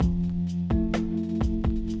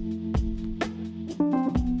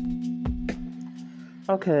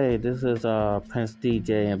Okay, this is Prince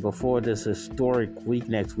DJ, and before this historic week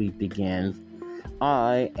next week begins,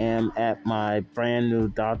 I am at my brand new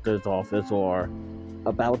doctor's office, or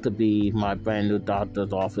about to be my brand new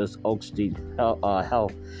doctor's office, Oak Street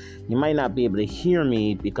Health. You might not be able to hear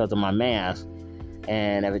me because of my mask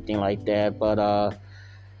and everything like that, but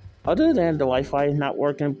other than the Wi-Fi is not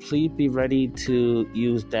working, please be ready to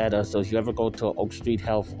use data. So if you ever go to Oak Street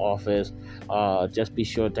Health office, just be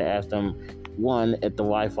sure to ask them, one, if the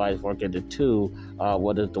Wi-Fi is working, and two,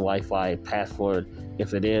 what is the Wi-Fi password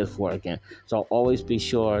if it is working. So always be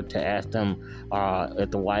sure to ask them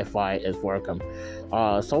if the Wi-Fi is working.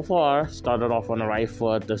 So far, started off on the right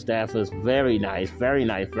foot. The staff is very nice,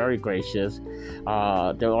 very gracious. They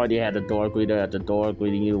already had a door greeter at the door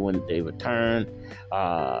greeting you when they return.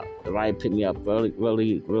 The ride picked me up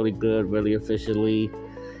really good, really efficiently,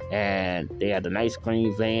 and they had a nice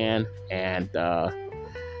green van. And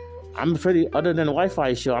I'm pretty. Other than the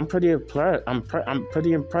Wi-Fi show, I'm pretty impressed. I'm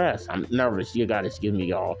pretty impressed. I'm nervous. You gotta excuse me,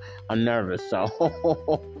 y'all. I'm nervous.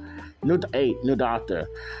 So new doctor.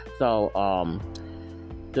 So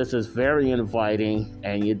this is very inviting,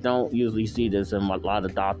 and you don't usually see this in a lot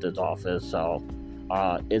of doctors' office. So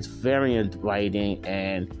it's very inviting,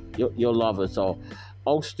 and you'll love it. So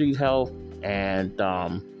Oak Street Health, and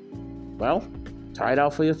well, try it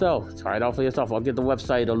out for yourself. I'll get the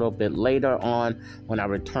website a little bit later on when I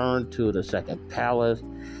return to the second palace,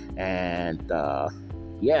 and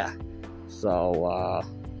yeah. So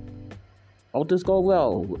hope this goes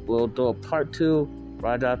well. We'll do a part 2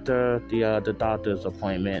 right after the doctor's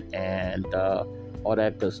appointment and all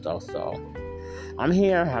that good stuff. So I'm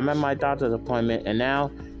here. I'm at my doctor's appointment, and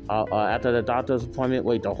now after the doctor's appointment,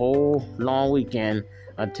 wait the whole long weekend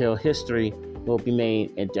until history will be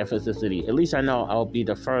made in Jefferson City. At least I know I'll be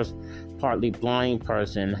the first partly blind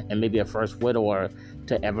person and maybe a first widower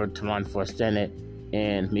to ever run for Senate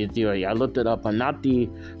in Missouri. I looked it up. I'm not the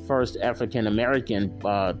first African American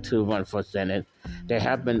to run for Senate. There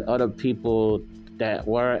have been other people that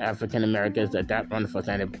were African Americans that run for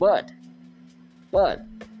Senate, but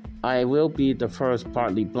I will be the first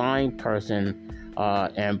partly blind person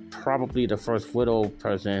and probably the first widow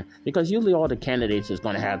person, because usually all the candidates is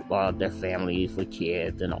going to have their families with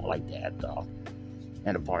kids and all like that, so,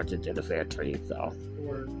 and a partridge in the fair trade. So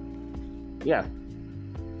yeah.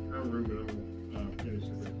 I'm Ruben. I'm finish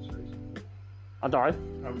the registration. I'm sorry?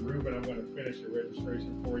 I'm Ruben. I'm going to finish the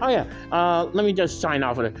registration for you. Oh yeah. Let me just sign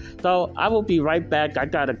off with it. So I will be right back. I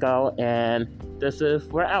gotta go, and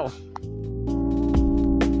we're out.